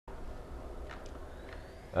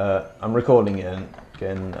I'm recording it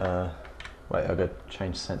again. Wait, I gotta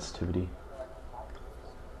change sensitivity.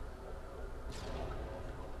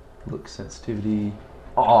 Look sensitivity.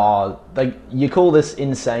 Oh, you call this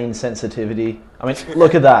insane sensitivity? I mean,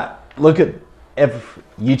 look at that. Look at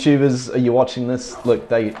YouTubers. Are you watching this? Look,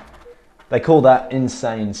 they call that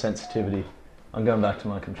insane sensitivity. I'm going back to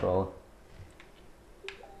my controller.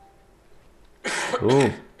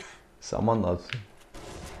 Ooh, someone loves it.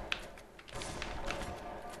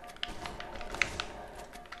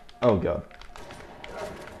 Oh god.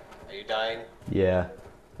 Are you dying? Yeah.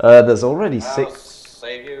 There's already I'll 6.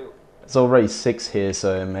 save you. There's already 6 here,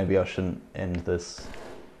 so maybe I shouldn't end this.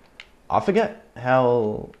 I forget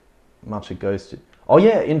how much it goes to. Oh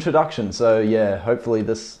yeah, introduction. So yeah, hopefully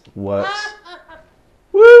this works.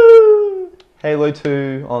 Woo! Halo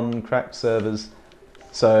 2 on cracked servers.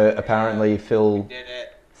 So apparently Phil. Did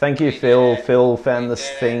it. Thank you, We Phil. did it. Phil found We this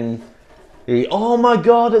did thing. Oh my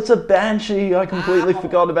god, it's a Banshee! I completely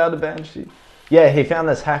forgot about a Banshee. Yeah, he found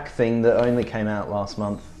this hack thing that only came out last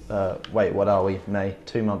month. Wait, what are we? May?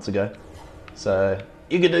 2 months ago. So,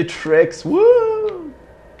 you can do tricks, woo!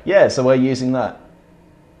 Yeah, so we're using that.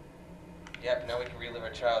 Yep, now we can relive our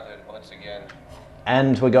childhood once again.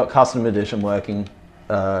 And we got custom edition working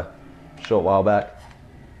a short while back.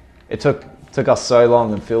 It took us so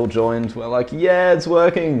long and Phil joined. We're like, yeah, it's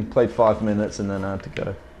working. Played 5 minutes and then I had to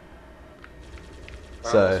go.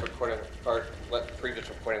 So, Previous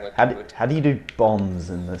recording with how do you do bombs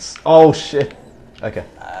in this? Oh shit. Okay.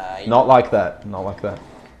 Not like that. Not like that.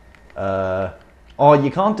 Oh, you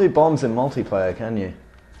can't do bombs in multiplayer, can you?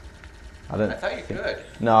 I thought you could.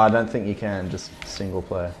 No, I don't think you can. Just single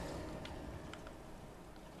player.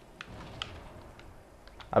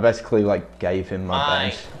 I basically like gave him my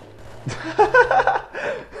bench.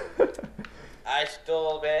 I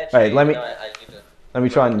stole a bench. Wait, let me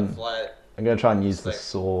try and. Fly. I'm gonna try and use the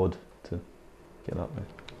sword to get up there.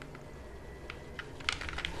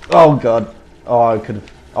 Oh god. Oh, I could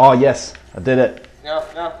have. Oh yes, I did it. No,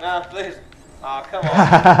 please. Oh, come on.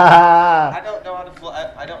 I don't know how to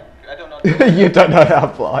fly. I don't know how to fly. You don't know how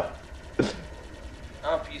to fly.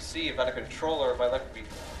 I'm a PC. If I had a controller, my life would be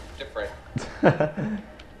different.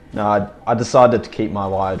 No, I decided to keep my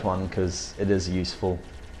wired one because it is useful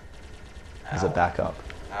as a backup.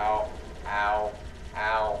 Ow, ow,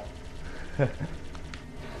 ow.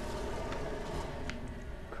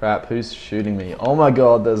 Crap, who's shooting me? Oh my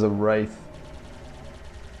god, there's a wraith.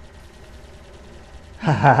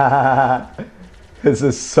 This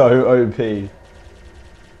is so OP.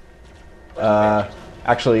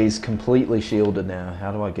 Actually, he's completely shielded now.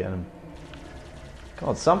 How do I get him?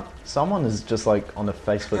 God, someone is just like on a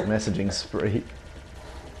Facebook messaging spree.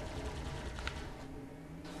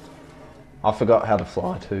 I forgot how to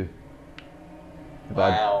fly too. If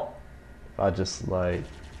I just like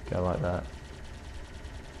go like that.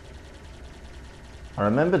 I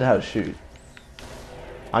remembered how to shoot.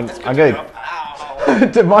 I'm going.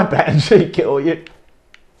 Did my Banshee kill you?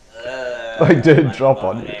 I did drop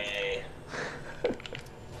on you.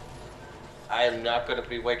 I am not going to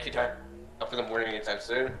be waking up in the morning anytime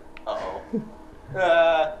soon. Uh-oh.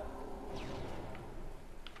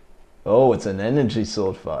 Oh, it's an energy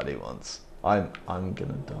sword fight he wants. I'm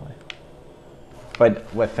gonna die. Wait,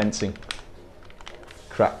 we're fencing.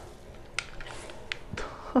 Crap.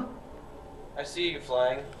 I see you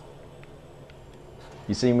flying.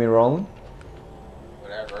 You see me rolling?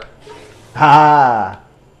 Whatever. Ha!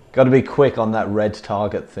 Gotta be quick on that red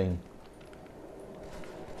target thing.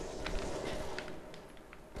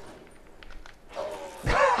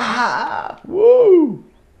 Woo!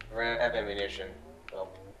 We're gonna have ammunition. Well.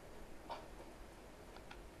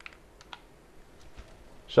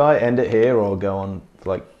 Should I end it here or go on for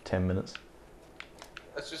like 10 minutes?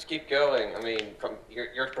 Let's just keep going. I mean, from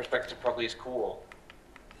your perspective, probably is cool.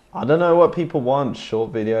 I don't know what people want.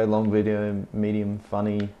 Short video, long video, medium,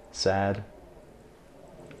 funny, sad.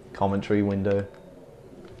 Commentary window.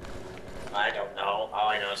 I don't know. All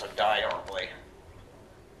I know is I'm dying horribly.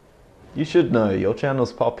 You should know, your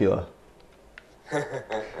channel's popular.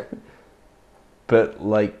 But,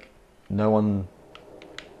 like, no one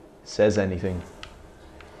says anything.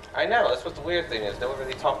 I know, that's what the weird thing is. No one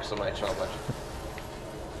really talks so much.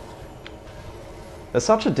 There's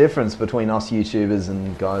such a difference between us YouTubers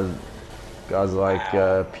and guys like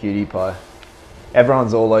PewDiePie.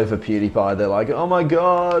 Everyone's all over PewDiePie. They're like, oh my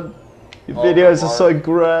god, your videos are so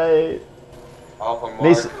great. Oliver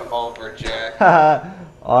Mark, Oliver Jack.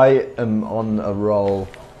 I am on a roll.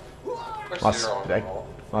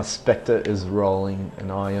 My Spectre is rolling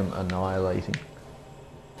and I am annihilating.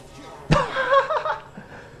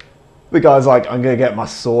 The guy's like, I'm gonna get my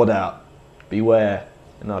sword out. Beware.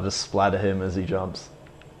 And I'll just splatter him as he jumps.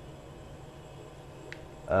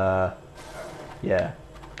 Yeah,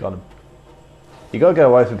 got him. You gotta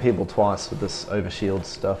go away from people twice with this overshield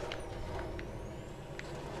stuff.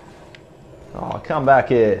 Oh, come back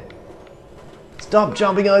here. Stop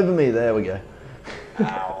jumping over me. There we go.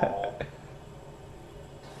 Ow.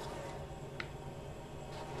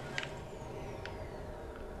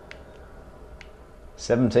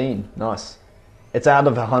 $17, nice. It's out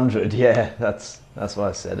of 100, yeah, that's what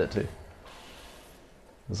I set it to.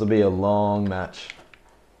 This will be a long match.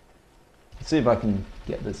 Let's see if I can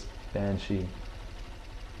get this Banshee.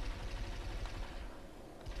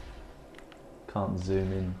 Can't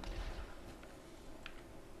zoom in.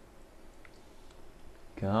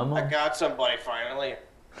 Come on. I got somebody finally.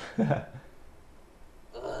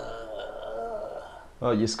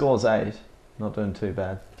 Oh, your score's 8. Not doing too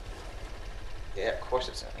bad. Yeah, of course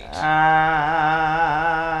it's an 8.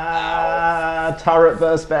 Ah, turret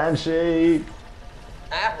versus Banshee.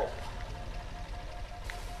 Apple.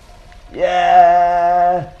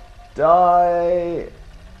 Yeah, die.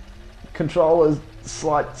 Controller's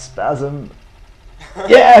slight spasm.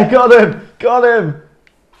 Yeah, got him, got him.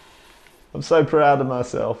 I'm so proud of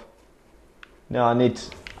myself. Now I need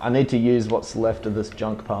to use what's left of this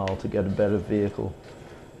junk pile to get a better vehicle.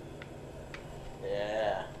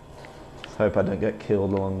 Yeah. Let's hope I don't get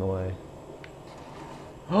killed along the way.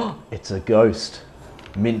 Oh, it's a ghost.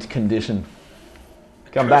 Mint condition.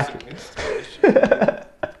 Come back.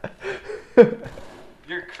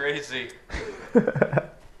 You're crazy.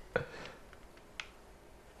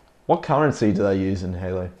 What currency do they use in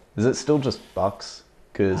Halo? Is it still just bucks?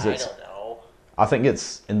 Because I don't know. I think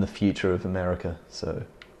it's in the future of America, so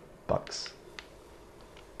bucks.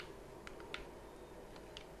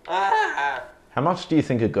 Ah, How much do you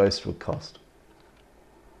think a ghost would cost?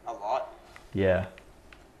 a lot. Yeah.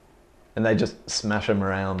 And they just smash them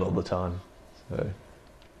around all the time. So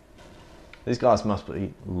these guys must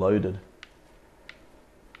be loaded.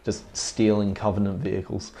 Just stealing Covenant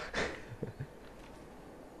vehicles.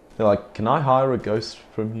 They're like, can I hire a ghost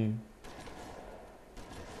from you?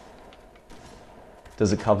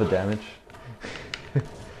 Does it cover damage?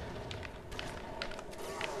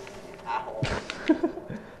 Ow.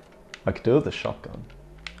 I could do it with a shotgun.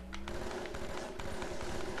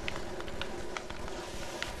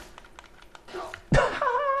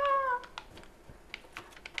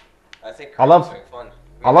 I think I love- having fun.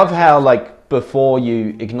 I love how, like, before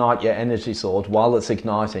you ignite your energy sword, while it's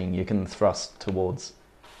igniting, you can thrust towards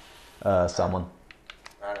someone.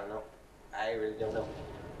 I don't know. I really don't know.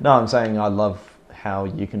 No, I'm saying I love how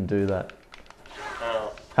you can do that.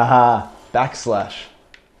 Oh. Haha, backslash.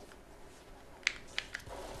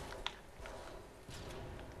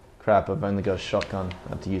 Crap, I've only got a shotgun. I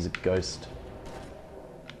have to use a ghost.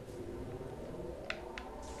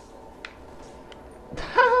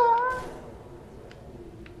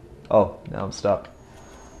 Oh, now I'm stuck.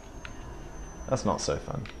 That's not so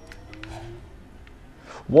fun.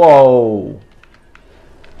 Whoa!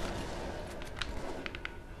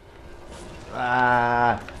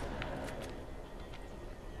 Ah!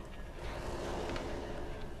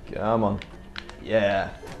 Come on.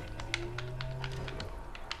 Yeah.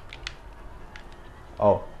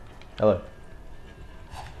 Oh, hello.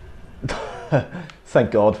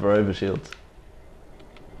 Thank God for overshields.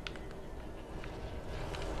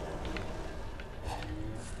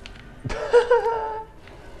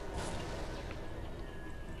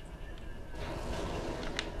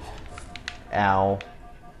 Ow.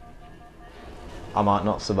 I might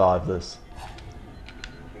not survive this.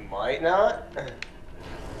 You might not.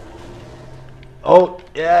 Oh,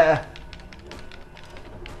 yeah.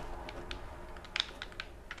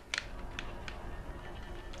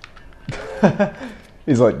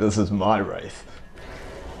 He's like, this is my wraith.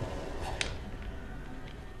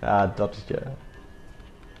 Ah, Dr. Joe.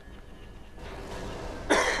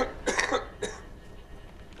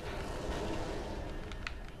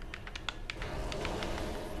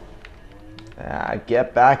 Ah,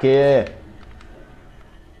 get back here.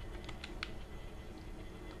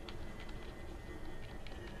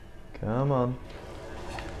 Come on.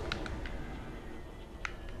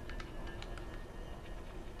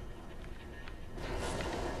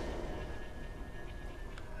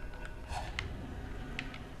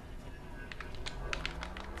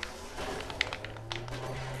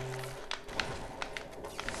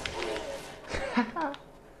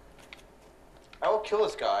 I will kill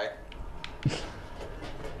this guy.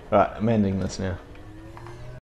 Right, I'm ending this now.